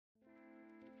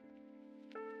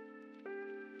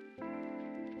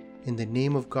in the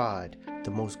name of God,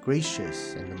 the most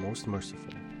gracious and the most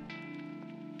merciful.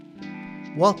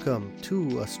 Welcome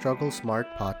to a Struggle Smart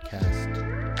podcast,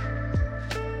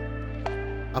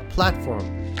 a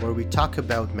platform where we talk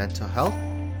about mental health,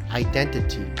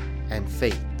 identity, and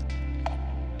faith.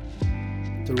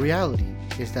 The reality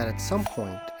is that at some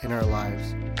point in our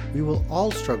lives, we will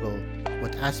all struggle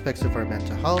with aspects of our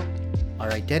mental health, our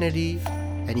identity,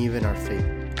 and even our faith.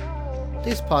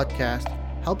 This podcast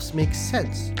helps make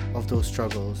sense of those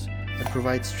struggles and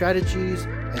provide strategies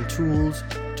and tools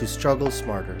to struggle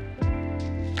smarter.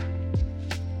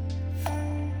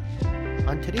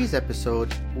 On today's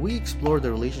episode, we explore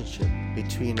the relationship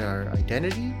between our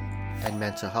identity and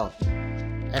mental health,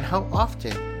 and how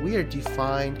often we are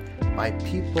defined by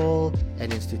people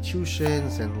and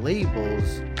institutions and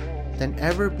labels than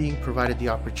ever being provided the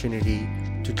opportunity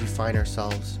to define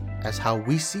ourselves as how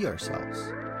we see ourselves.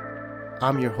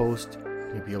 I'm your host,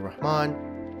 Nabil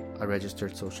Rahman, a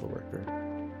registered social worker.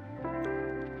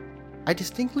 I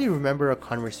distinctly remember a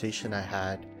conversation I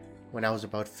had when I was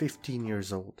about 15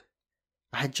 years old.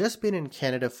 I had just been in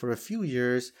Canada for a few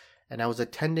years, and I was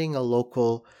attending a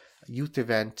local youth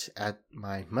event at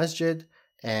my masjid,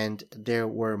 and there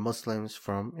were Muslims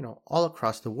from, all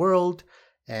across the world,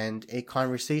 and a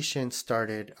conversation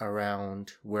started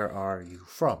around, where are you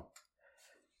from?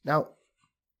 Now,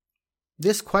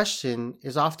 this question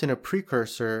is often a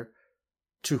precursor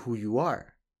to who you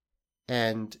are,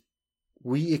 and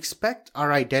we expect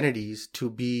our identities to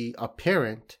be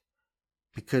apparent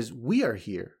because we are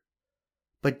here.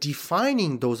 But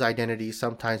defining those identities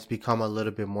sometimes become a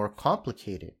little bit more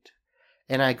complicated.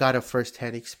 And I got a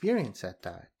first-hand experience at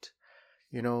that.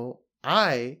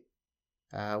 I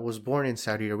was born in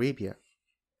Saudi Arabia.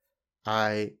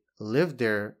 I lived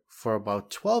there for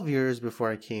about 12 years before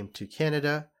I came to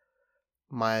Canada.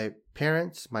 My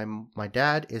parents, my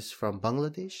dad is from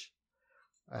Bangladesh.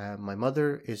 My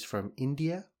mother is from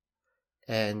India.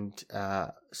 And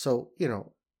so,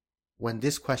 when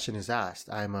this question is asked,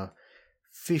 I'm a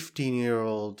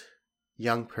 15-year-old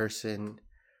young person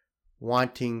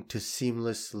wanting to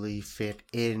seamlessly fit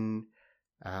in,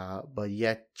 but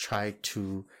yet try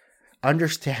to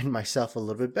understand myself a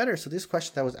little bit better. So this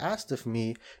question that was asked of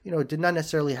me, did not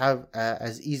necessarily have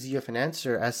as easy of an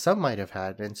answer as some might have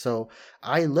had. And so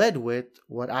I led with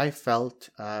what I felt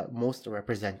most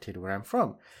represented where I'm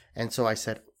from. And so I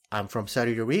said, I'm from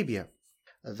Saudi Arabia.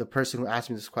 The person who asked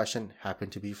me this question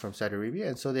happened to be from Saudi Arabia.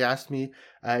 And so they asked me,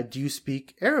 do you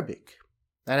speak Arabic?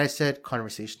 And I said,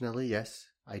 conversationally, yes,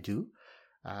 I do.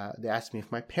 They asked me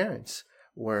if my parents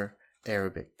were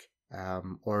Arabic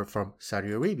or from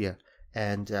Saudi Arabia.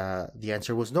 And the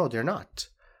answer was no, they're not.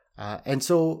 And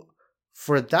so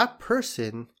for that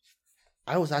person,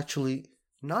 I was actually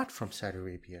not from Saudi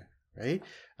Arabia, right?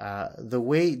 The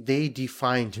way they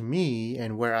defined me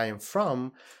and where I am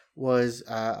from was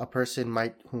a person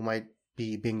who might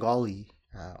be Bengali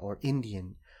or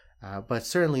Indian, but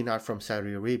certainly not from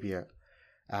Saudi Arabia.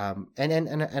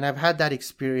 And I've had that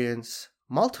experience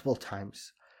multiple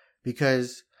times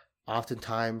because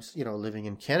oftentimes, living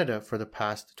in Canada for the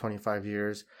past 25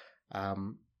 years,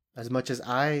 as much as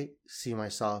I see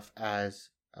myself as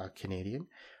a Canadian,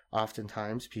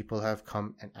 oftentimes people have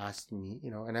come and asked me,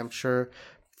 and I'm sure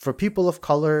for people of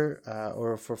color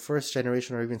or for first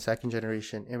generation or even second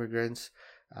generation immigrants,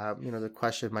 the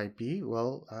question might be,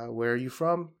 well, where are you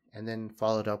from? And then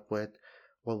followed up with,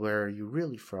 well, where are you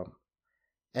really from?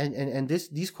 And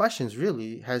these questions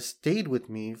really has stayed with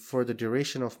me for the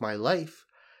duration of my life,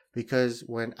 because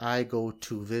when I go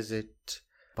to visit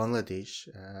Bangladesh,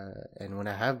 and when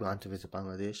I have gone to visit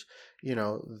Bangladesh,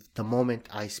 the moment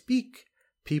I speak,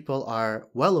 people are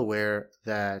well aware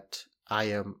that I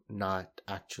am not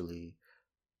actually,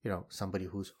 somebody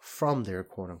who's from there,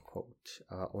 quote unquote,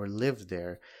 or lived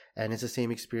there. And it's the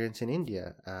same experience in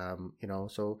India.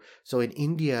 So in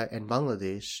India and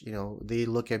Bangladesh, they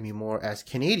look at me more as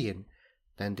Canadian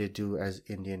than they do as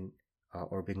Indian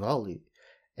or Bengali.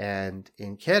 And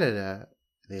in Canada,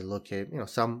 they look at,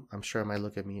 some I'm sure might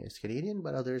look at me as Canadian,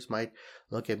 but others might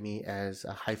look at me as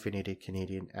a hyphenated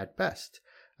Canadian at best.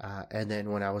 And then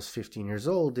when I was 15 years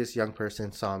old, this young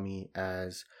person saw me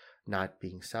as not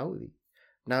being Saudi.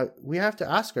 Now, we have to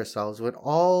ask ourselves, when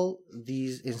all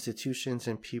these institutions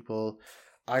and people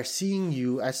are seeing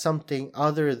you as something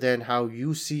other than how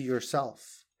you see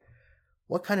yourself,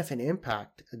 what kind of an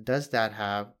impact does that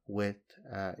have with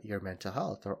your mental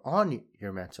health or on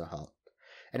your mental health?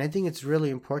 And I think it's really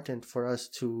important for us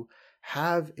to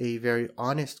have a very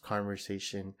honest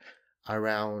conversation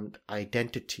around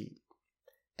identity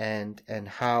and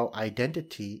how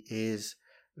identity is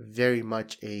very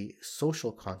much a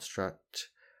social construct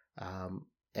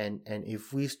And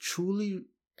if we truly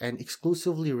and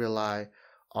exclusively rely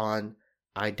on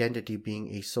identity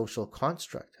being a social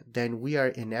construct, then we are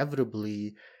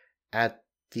inevitably at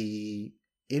the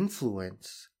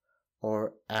influence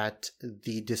or at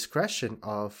the discretion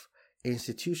of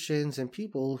institutions and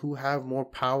people who have more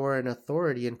power and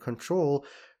authority and control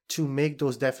to make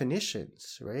those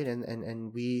definitions, right?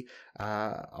 And we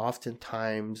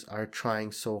oftentimes are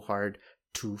trying so hard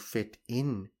to fit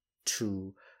in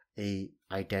to a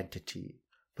identity.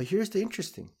 But here's the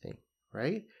interesting thing,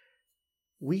 right?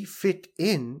 We fit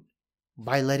in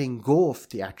by letting go of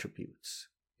the attributes.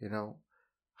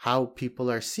 How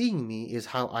people are seeing me is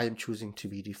how I am choosing to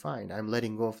be defined. I'm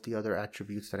letting go of the other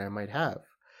attributes that I might have.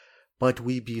 But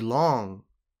we belong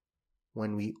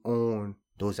when we own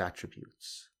those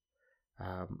attributes.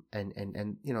 And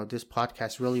this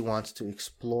podcast really wants to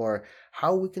explore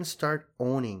how we can start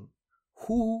owning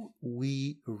who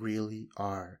we really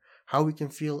are, how we can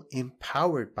feel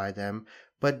empowered by them.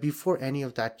 But before any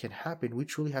of that can happen, we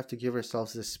truly have to give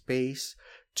ourselves the space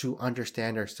to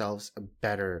understand ourselves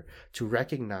better, to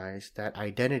recognize that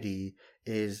identity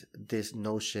is this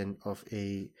notion of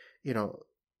a,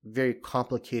 very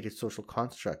complicated social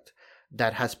construct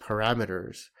that has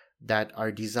parameters that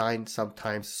are designed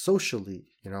sometimes socially.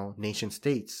 Nation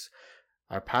states,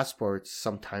 our passports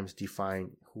sometimes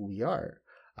define who we are.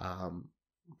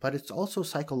 But it's also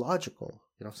psychological.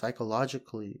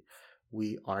 Psychologically,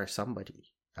 we are somebody,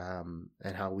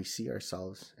 and how we see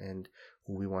ourselves and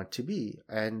who we want to be.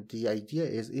 And the idea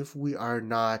is, if we are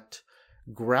not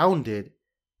grounded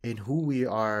in who we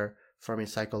are from a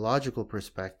psychological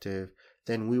perspective,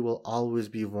 then we will always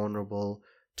be vulnerable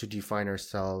to define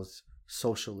ourselves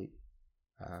socially.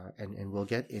 And we'll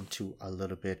get into a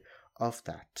little bit of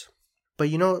that. But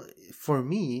for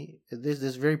me,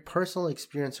 this very personal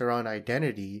experience around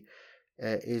identity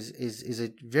is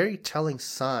a very telling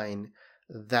sign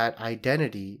that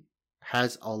identity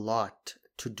has a lot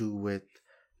to do with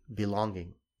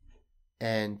belonging.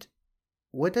 And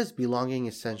what does belonging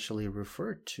essentially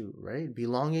refer to, right?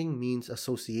 Belonging means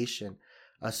associations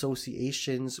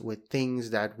with things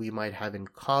that we might have in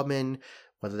common,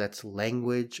 whether that's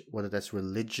language, whether that's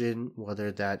religion,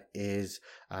 whether that is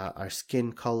our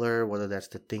skin color, whether that's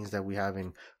the things that we have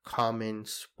in common,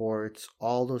 sports,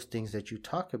 all those things that you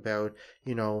talk about.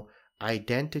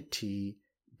 Identity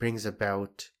brings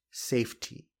about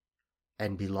safety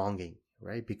and belonging,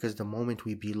 right? Because the moment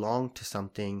we belong to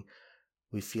something,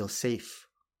 we feel safe,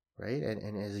 right?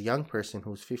 And as a young person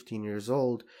who's 15 years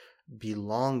old,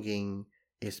 belonging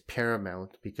is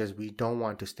paramount because we don't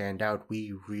want to stand out.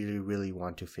 We really, really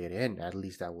want to fit in. At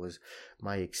least that was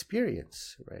my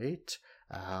experience, right?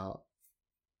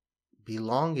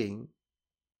 Belonging,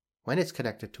 when it's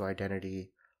connected to identity,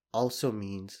 also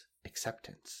means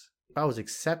acceptance. If I was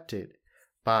accepted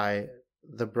by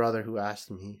the brother who asked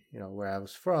me, where I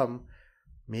was from,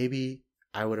 maybe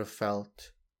I would have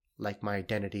felt like my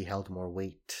identity held more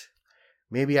weight.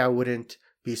 Maybe I wouldn't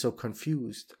be so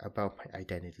confused about my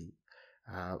identity.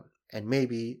 And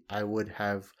maybe I would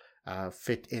have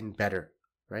fit in better,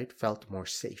 right? Felt more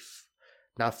safe,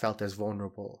 not felt as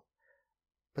vulnerable.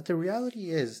 But the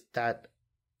reality is that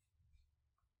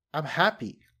I'm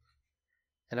happy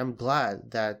and I'm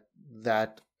glad that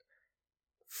that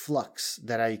flux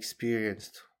that I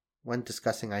experienced when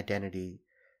discussing identity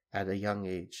at a young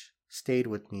age stayed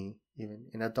with me even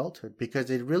in adulthood, because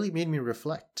it really made me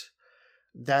reflect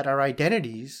that our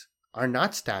identities are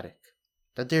not static,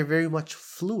 that they're very much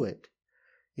fluid.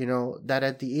 That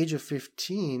at the age of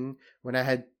 15, when I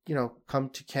had, come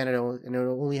to Canada and it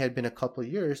only had been a couple of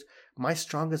years, my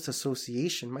strongest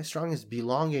association, my strongest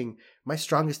belonging, my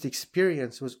strongest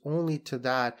experience was only to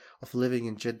that of living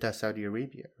in Jeddah, Saudi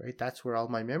Arabia, right? That's where all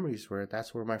my memories were.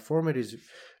 That's where my formative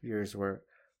years were.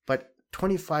 But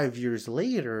 25 years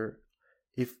later,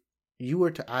 if you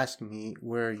were to ask me,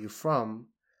 where are you from?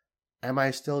 Am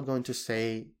I still going to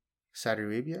say Saudi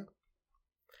Arabia?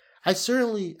 I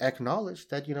certainly acknowledge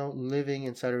that, living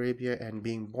in Saudi Arabia and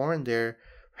being born there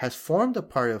has formed a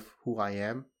part of who I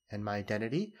am and my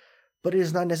identity, but it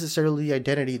is not necessarily the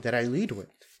identity that I lead with.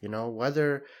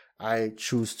 Whether I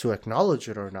choose to acknowledge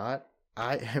it or not,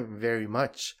 I am very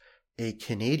much a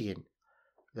Canadian.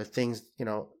 The things,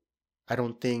 I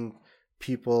don't think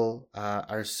people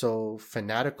are so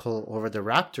fanatical over the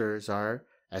Raptors are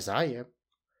as I am.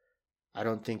 I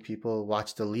don't think people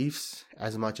watch the Leafs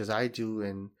as much as I do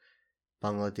in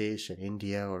Bangladesh and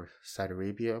India or Saudi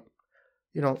Arabia.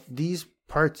 These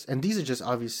parts, and these are just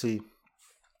obviously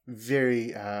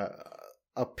very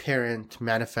apparent,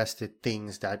 manifested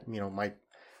things that, might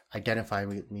identify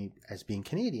with me as being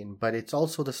Canadian, but it's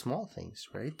also the small things,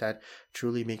 right, that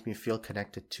truly make me feel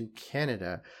connected to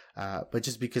Canada. But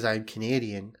just because I'm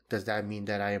Canadian, does that mean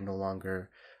that I am no longer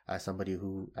somebody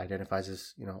who identifies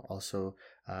as, also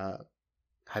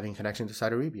having a connection to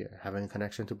Saudi Arabia, having a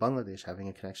connection to Bangladesh, having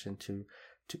a connection to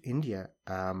India?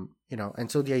 And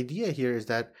so the idea here is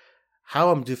that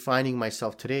how I'm defining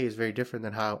myself today is very different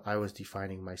than how I was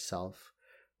defining myself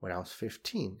when I was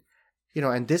 15.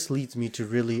 And this leads me to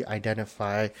really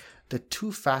identify the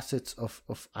two facets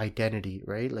of identity,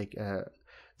 right? Like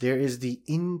there is the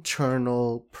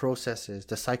internal processes,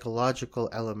 the psychological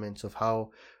elements of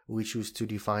how we choose to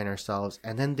define ourselves.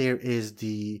 And then there is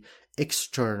the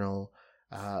external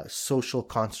social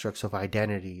constructs of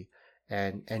identity.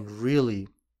 And really,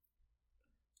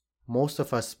 most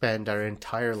of us spend our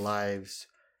entire lives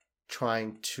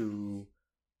trying to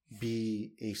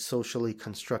be a socially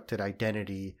constructed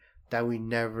identity that we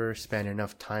never spend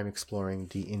enough time exploring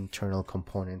the internal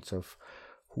components of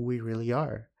who we really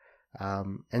are.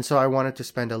 And so I wanted to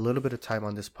spend a little bit of time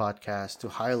on this podcast to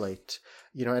highlight,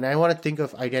 and I want to think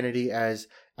of identity as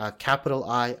a capital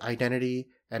I identity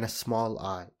and a small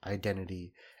I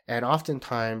identity. And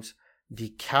oftentimes the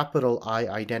capital I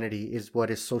identity is what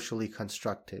is socially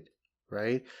constructed,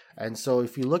 right? And so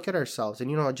if you look at ourselves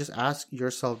and, just ask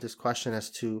yourself this question as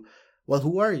to, well,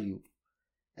 who are you?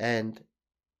 And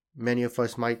many of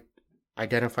us might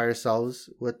identify ourselves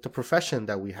with the profession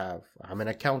that we have. I'm an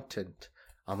accountant.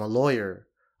 I'm a lawyer.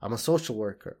 I'm a social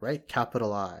worker, right?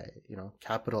 Capital I,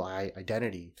 capital I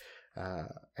identity.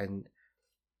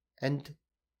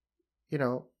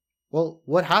 Well,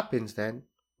 what happens then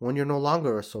when you're no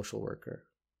longer a social worker?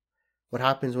 What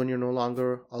happens when you're no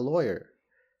longer a lawyer?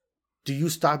 Do you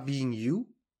stop being you?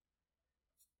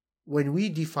 When we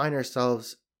define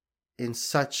ourselves in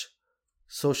such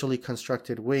socially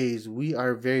constructed ways, we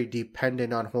are very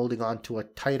dependent on holding on to a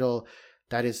title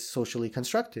that is socially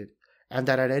constructed and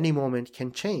that at any moment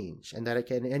can change, and that it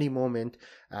can at any moment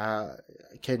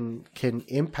can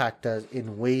impact us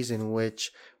in ways in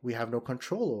which we have no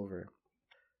control over.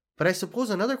 But I suppose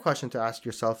another question to ask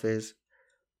yourself is,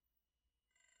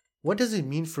 what does it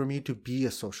mean for me to be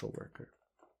a social worker?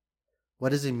 What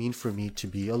does it mean for me to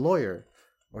be a lawyer,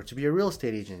 or to be a real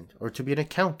estate agent, or to be an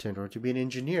accountant, or to be an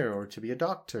engineer, or to be a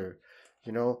doctor?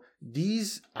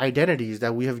 These identities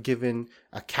that we have given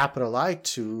a capital I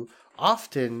to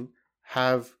often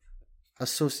have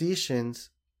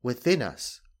associations within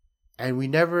us, and we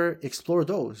never explore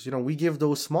those. We give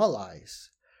those small I's,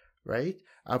 right?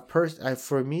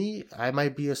 For me, I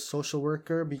might be a social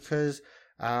worker because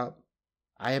I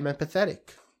am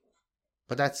empathetic,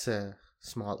 but that's a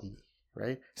small E,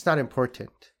 right? It's not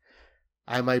important.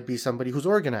 I might be somebody who's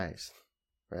organized,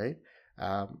 right?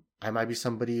 I might be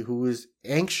somebody who is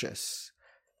anxious,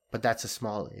 but that's a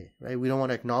small A, right? We don't want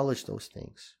to acknowledge those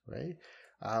things, right?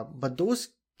 But those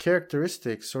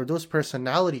characteristics or those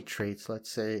personality traits,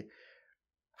 let's say,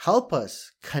 help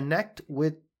us connect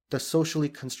with the socially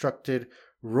constructed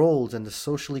roles and the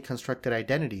socially constructed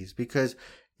identities. Because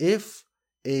if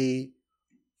a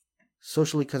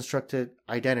socially constructed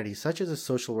identity, such as a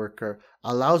social worker,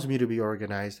 allows me to be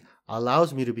organized,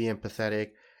 allows me to be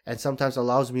empathetic, and sometimes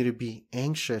allows me to be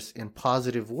anxious in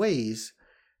positive ways,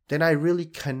 then I really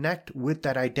connect with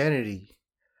that identity.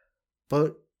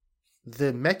 But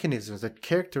the mechanisms, the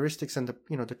characteristics, and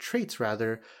the traits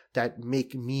rather that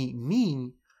make me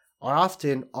me are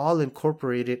often all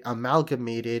incorporated,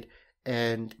 amalgamated,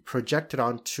 and projected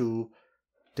onto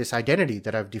this identity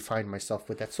that I've defined myself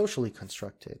with, that's socially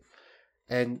constructed.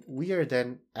 And we are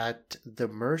then at the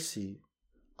mercy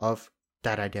of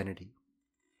that identity.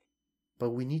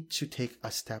 But we need to take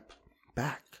a step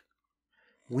back.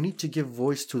 We need to give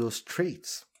voice to those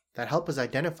traits that help us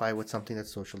identify with something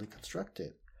that's socially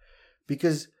constructed.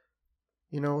 Because,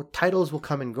 titles will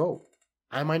come and go.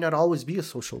 I might not always be a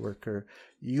social worker.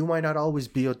 You might not always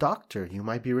be a doctor. You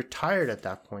might be retired at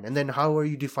that point. And then how are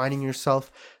you defining yourself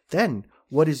then?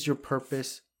 What is your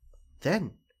purpose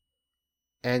then?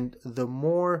 And the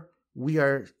more we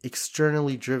are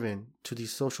externally driven to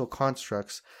these social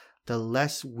constructs, the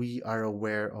less we are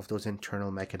aware of those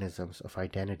internal mechanisms of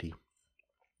identity.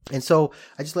 And so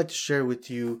I just like to share with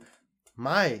you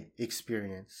my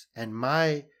experience and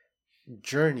my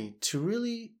journey to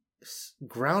really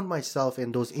ground myself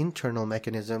in those internal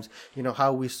mechanisms,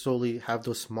 how we slowly have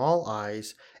those small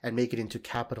I's and make it into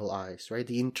capital I's, right?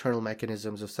 The internal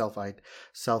mechanisms of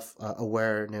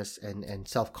self-awareness and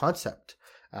self-concept.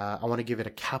 I want to give it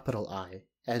a capital I,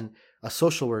 and a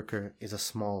social worker is a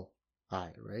small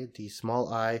I, right? The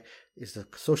small I is the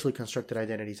socially constructed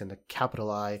identities, and the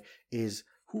capital I is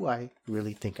who I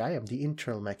really think I am, the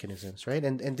internal mechanisms, right?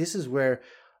 And this is where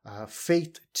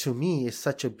faith to me is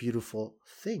such a beautiful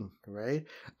thing, right?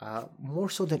 More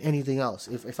so than anything else.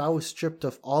 If I was stripped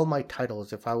of all my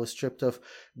titles, if I was stripped of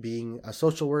being a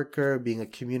social worker, being a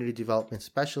community development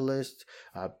specialist,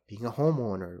 being a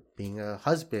homeowner, being a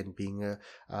husband, being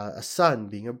a son,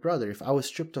 being a brother, if I was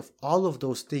stripped of all of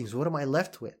those things, what am I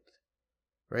left with?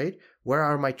 Right? Where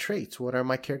are my traits? What are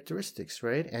my characteristics?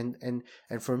 Right? And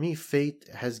for me,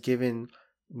 faith has given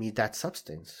me that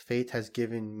substance. Faith has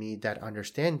given me that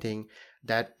understanding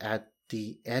that at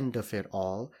the end of it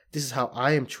all, this is how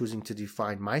I am choosing to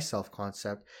define my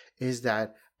self-concept, is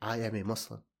that I am a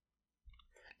Muslim.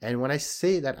 And when I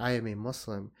say that I am a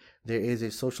Muslim, there is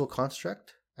a social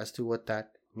construct as to what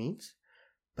that means,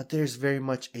 but there's very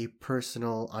much a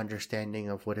personal understanding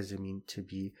of what does it mean to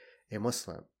be a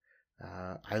Muslim.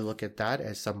 I look at that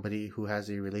as somebody who has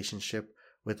a relationship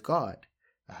with God,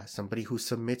 somebody who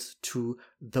submits to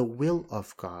the will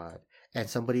of God, and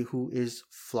somebody who is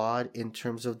flawed in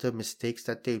terms of the mistakes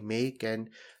that they make and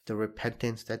the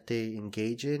repentance that they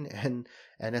engage in, and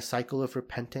a cycle of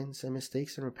repentance and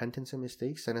mistakes and repentance and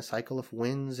mistakes, and a cycle of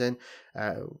wins and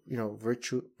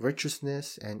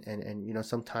virtuousness and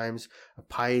sometimes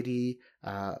piety,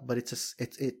 but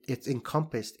it's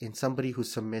encompassed in somebody who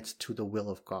submits to the will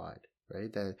of God.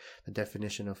 Right, the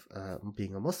definition of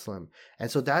being a Muslim.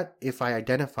 And so that if I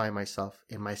identify myself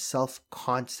in my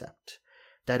self-concept,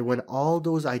 that when all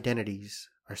those identities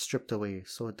are stripped away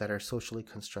so that are socially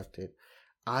constructed,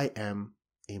 I am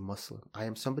a Muslim. I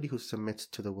am somebody who submits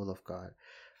to the will of God.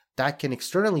 That can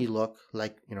externally look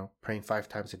like, praying 5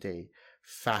 times a day,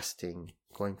 fasting,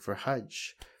 going for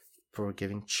Hajj, for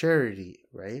giving charity,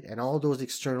 right? And all those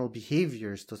external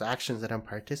behaviors, those actions that I'm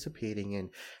participating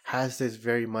in, has this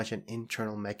very much an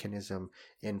internal mechanism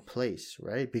in place,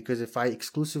 right? Because if I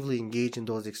exclusively engage in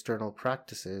those external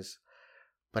practices,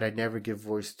 but I never give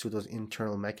voice to those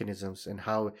internal mechanisms and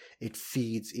how it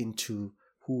feeds into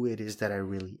who it is that I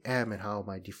really am and how am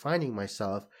I defining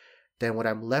myself, then what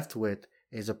I'm left with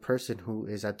is a person who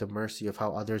is at the mercy of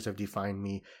how others have defined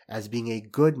me as being a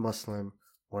good Muslim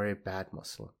or a bad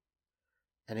Muslim.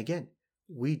 And again,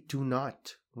 we do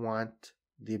not want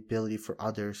the ability for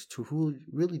others to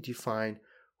really define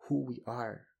who we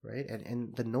are, right?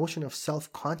 And the notion of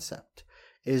self-concept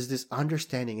is this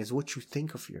understanding, is what you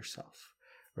think of yourself,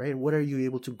 right? What are you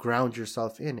able to ground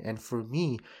yourself in? And for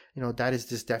me, that is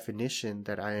this definition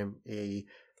that I am a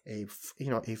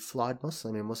flawed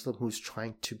Muslim, a Muslim who's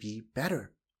trying to be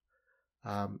better.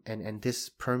 And this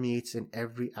permeates in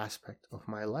every aspect of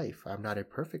my life. I'm not a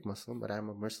perfect Muslim, but I'm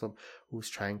a Muslim who's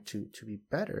trying to be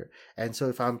better. And so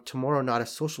if I'm tomorrow not a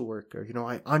social worker,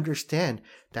 I understand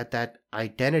that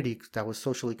identity that was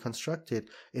socially constructed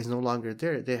is no longer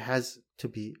there. There has to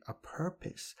be a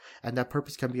purpose. And that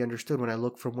purpose can be understood when I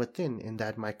look from within, in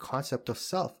that my concept of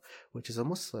self, which is a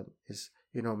Muslim, is,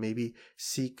 maybe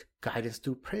seek guidance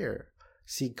through prayer.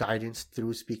 Seek guidance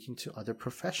through speaking to other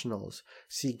professionals.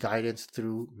 Seek guidance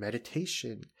through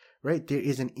meditation, right? There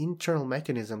is an internal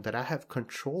mechanism that I have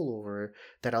control over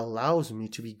that allows me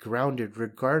to be grounded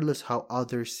regardless how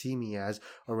others see me as,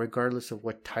 or regardless of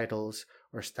what titles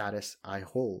or status I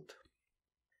hold.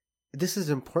 This is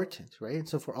important, right? And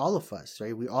so for all of us,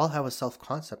 right, we all have a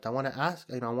self-concept. I want to ask,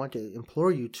 I want to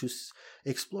implore you to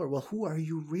explore, well, who are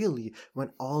you really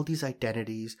when all these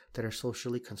identities that are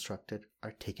socially constructed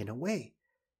are taken away?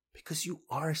 Because you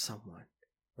are someone,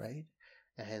 right?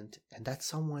 And that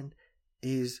someone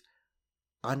is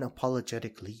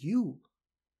unapologetically you.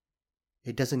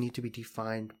 It doesn't need to be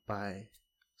defined by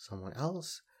someone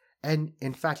else. And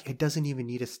in fact, it doesn't even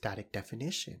need a static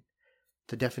definition.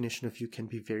 The definition of you can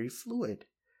be very fluid.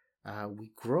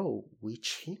 We grow, we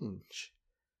change.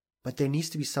 But there needs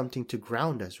to be something to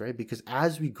ground us, right? Because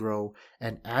as we grow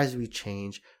and as we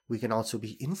change, we can also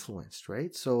be influenced,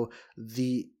 right? So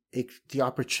the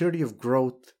opportunity of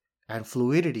growth and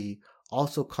fluidity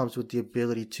also comes with the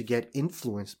ability to get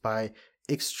influenced by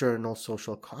external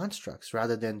social constructs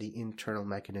rather than the internal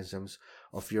mechanisms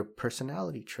of your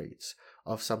personality traits,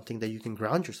 of something that you can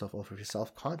ground yourself over, your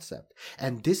self-concept.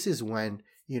 And this is when,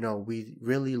 we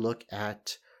really look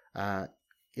at,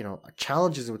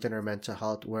 challenges within our mental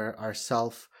health where our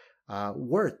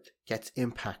self-worth gets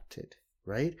impacted,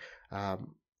 right?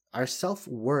 Our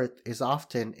self-worth is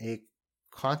often a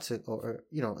concept, or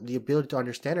the ability to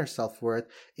understand our self-worth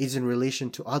is in relation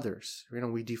to others.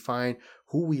 We define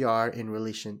who we are in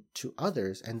relation to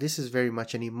others, and this is very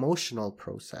much an emotional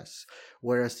process,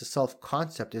 whereas the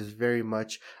self-concept is very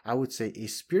much, I would say, a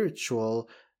spiritual,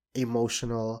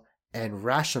 emotional, and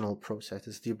rational process.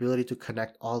 It's the ability to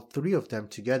connect all three of them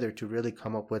together to really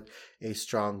come up with a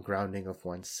strong grounding of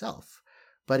oneself.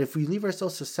 But if we leave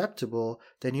ourselves susceptible,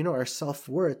 then, our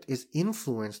self-worth is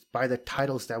influenced by the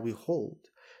titles that we hold.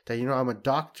 That, I'm a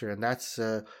doctor, and that's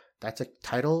a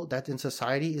title that in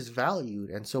society is valued.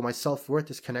 And so my self-worth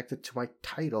is connected to my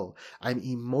title. I'm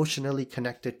emotionally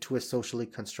connected to a socially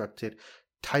constructed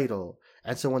title.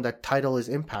 And so when that title is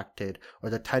impacted, or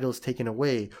the title is taken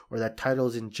away, or that title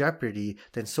is in jeopardy,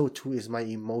 then so too is my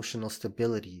emotional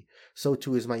stability. So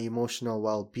too is my emotional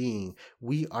well-being.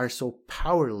 We are so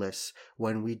powerless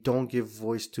when we don't give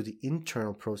voice to the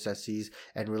internal processes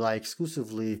and rely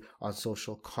exclusively on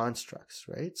social constructs,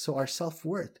 right? So our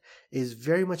self-worth is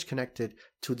very much connected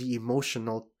to the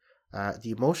emotions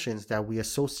that we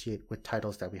associate with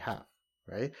titles that we have,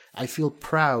 right? I feel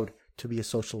proud to be a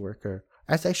social worker,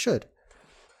 as I should.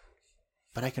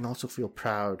 But I can also feel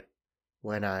proud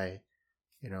when I,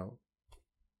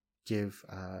 give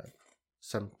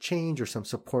some change or some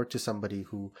support to somebody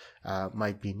who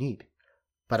might be in need.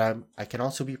 But I can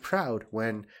also be proud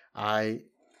when I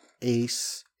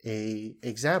ace a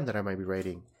exam that I might be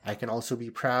writing. I can also be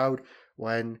proud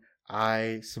when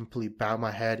I simply bow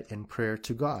my head in prayer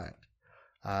to God.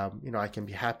 I can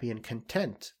be happy and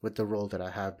content with the role that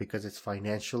I have because it's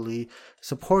financially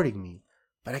supporting me.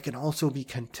 But I can also be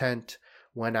content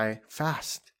when I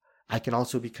fast. I can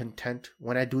also be content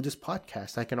when I do this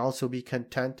podcast. I can also be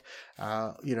content,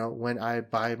 when I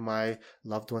buy my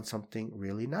loved one something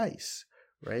really nice,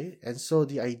 right? And so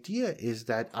the idea is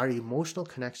that our emotional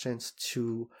connections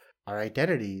to our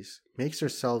identities makes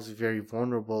ourselves very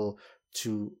vulnerable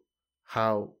to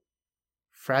how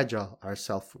fragile our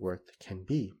self-worth can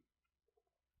be.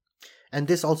 And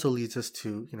this also leads us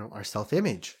to, our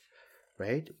self-image.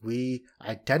 Right? We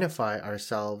identify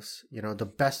ourselves, the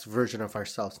best version of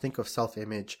ourselves. Think of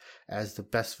self-image as the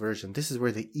best version. This is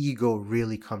where the ego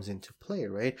really comes into play,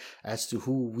 right? As to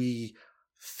who we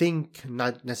think,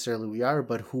 not necessarily we are,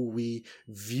 but who we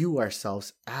view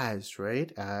ourselves as,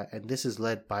 right? And this is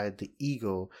led by the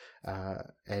ego,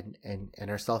 and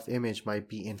our self-image might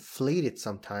be inflated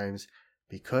sometimes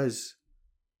because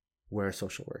we're a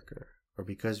social worker, or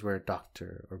because we're a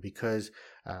doctor, or because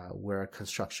we're a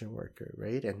construction worker,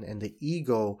 right? And the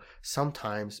ego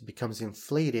sometimes becomes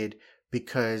inflated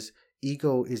because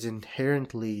ego is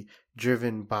inherently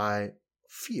driven by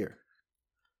fear,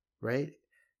 right?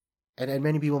 And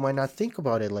many people might not think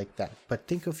about it like that, but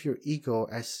think of your ego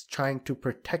as trying to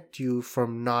protect you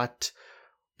from not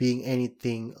being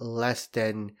anything less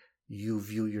than you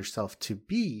view yourself to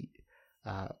be.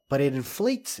 But it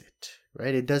inflates it,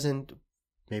 right? It doesn't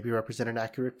maybe represent an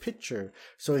accurate picture.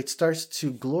 So it starts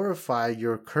to glorify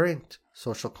your current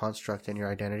social construct and your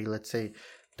identity, let's say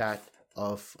that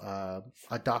of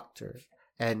a doctor.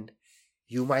 And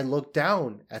you might look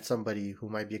down at somebody who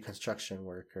might be a construction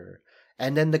worker.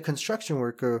 And then the construction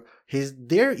worker,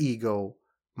 their ego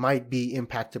might be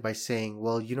impacted by saying,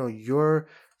 well, your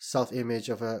self-image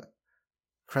of a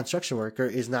construction worker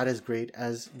is not as great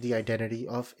as the identity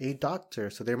of a doctor.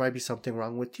 So there might be something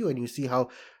wrong with you. And you see how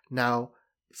now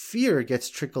fear gets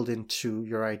trickled into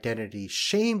your identity,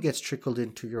 shame gets trickled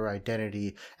into your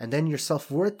identity, and then your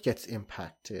self-worth gets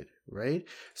impacted, right?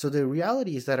 So the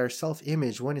reality is that our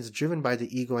self-image, when it's driven by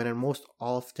the ego, and it most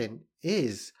often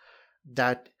is,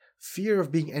 that fear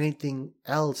of being anything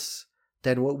else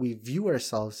than what we view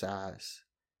ourselves as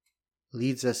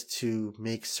leads us to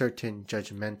make certain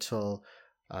judgmental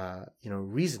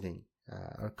reasoning,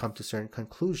 or come to certain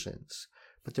conclusions.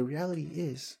 But the reality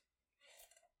is,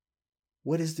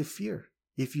 what is the fear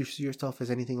if you see yourself as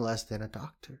anything less than a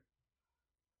doctor?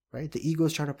 Right? The ego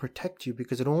is trying to protect you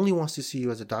because it only wants to see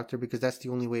you as a doctor because that's the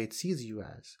only way it sees you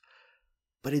as.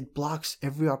 But it blocks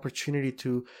every opportunity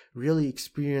to really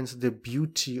experience the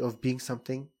beauty of being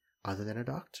something other than a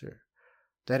doctor.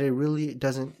 That it really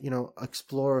doesn't,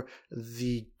 explore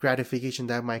the gratification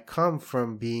that might come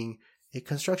from being a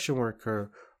construction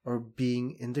worker or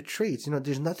being in the trades.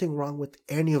 There's nothing wrong with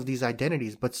any of these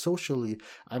identities, but socially,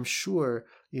 I'm sure,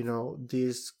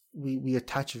 we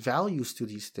attach values to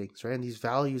these things, right? And these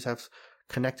values have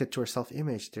connected to our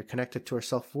self-image. They're connected to our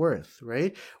self-worth,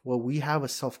 right? Well, we have a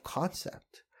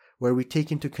self-concept where we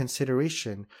take into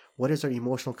consideration what is our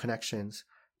emotional connections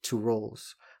to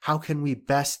roles. How can we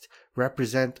best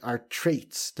represent our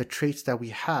traits, the traits that we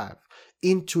have,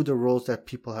 into the roles that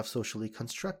people have socially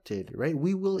constructed, right?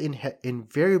 We will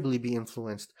invariably be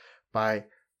influenced by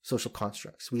social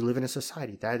constructs. We live in a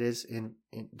society that is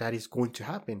that is going to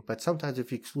happen. But sometimes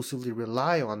if we exclusively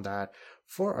rely on that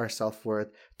for our self-worth,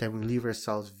 then we leave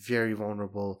ourselves very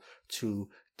vulnerable to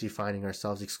defining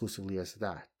ourselves exclusively as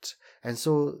that. And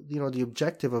so, the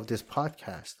objective of this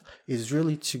podcast is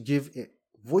really to give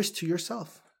voice to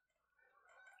yourself.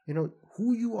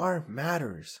 Who you are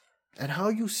matters, and how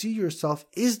you see yourself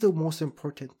is the most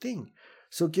important thing.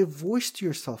 So give voice to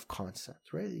your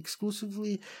self-concept, right?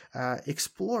 Exclusively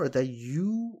explore that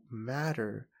you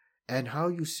matter, and how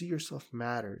you see yourself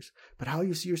matters. But how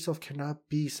you see yourself cannot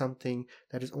be something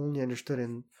that is only understood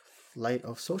in light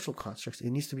of social constructs. It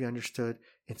needs to be understood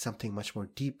in something much more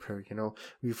deeper.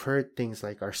 We've heard things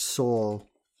like our soul,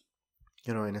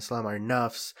 in Islam, our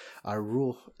nafs, our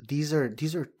ruh. These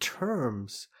are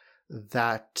terms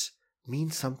that mean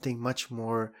something much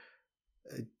more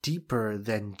deeper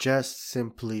than just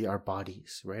simply our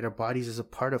bodies, right? Our bodies is a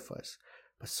part of us,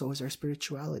 but so is our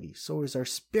spirituality, so is our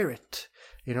spirit,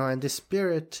 and this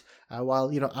spirit,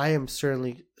 while, I am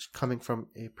certainly coming from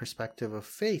a perspective of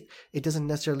faith, it doesn't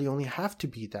necessarily only have to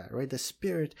be that, right? The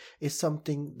spirit is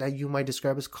something that you might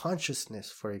describe as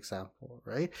consciousness, for example,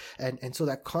 right? And so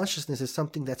that consciousness is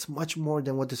something that's much more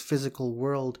than what this physical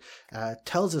world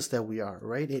tells us that we are,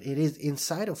 right? It is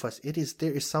inside of us.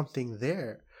 There is something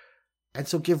there. And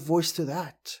so give voice to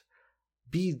that.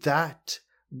 Be that.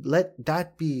 Let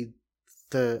that be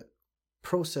the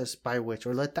process by which,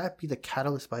 or let that be the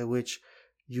catalyst by which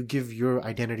you give your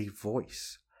identity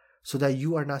voice, so that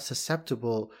you are not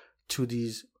susceptible to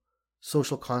these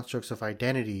social constructs of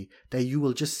identity that you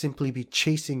will just simply be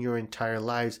chasing your entire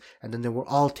lives, and then they were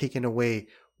all taken away.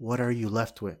 What are you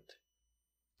left with?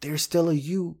 There's still a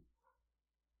you,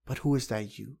 but who is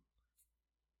that you?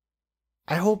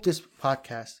 I hope this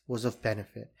podcast was of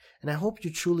benefit, and I hope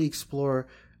you truly explore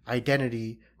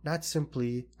identity not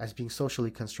simply as being socially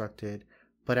constructed,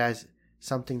 but as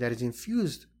something that is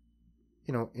infused,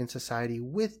 in society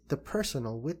with the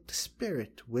personal, with the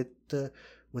spirit, with the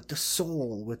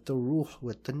soul, with the ruh,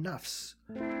 with the nafs,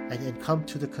 and come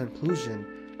to the conclusion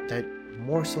that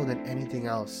more so than anything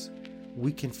else,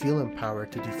 we can feel empowered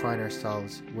to define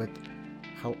ourselves with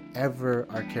however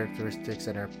our characteristics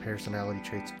and our personality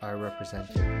traits are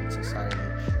represented in society.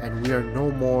 And we are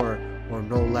no more or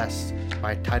no less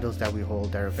by titles that we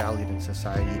hold that are valued in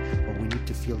society, but we need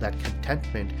to feel that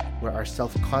contentment where our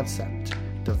self-concept,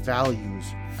 the values,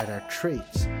 and our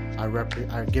traits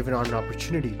are given an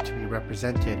opportunity to be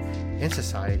represented in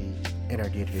society in our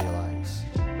day-to-day lives.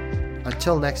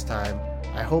 Until next time,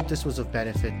 I hope this was of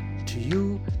benefit to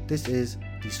you. This is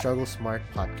the Struggle Smart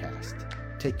Podcast.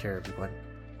 Take care, everyone.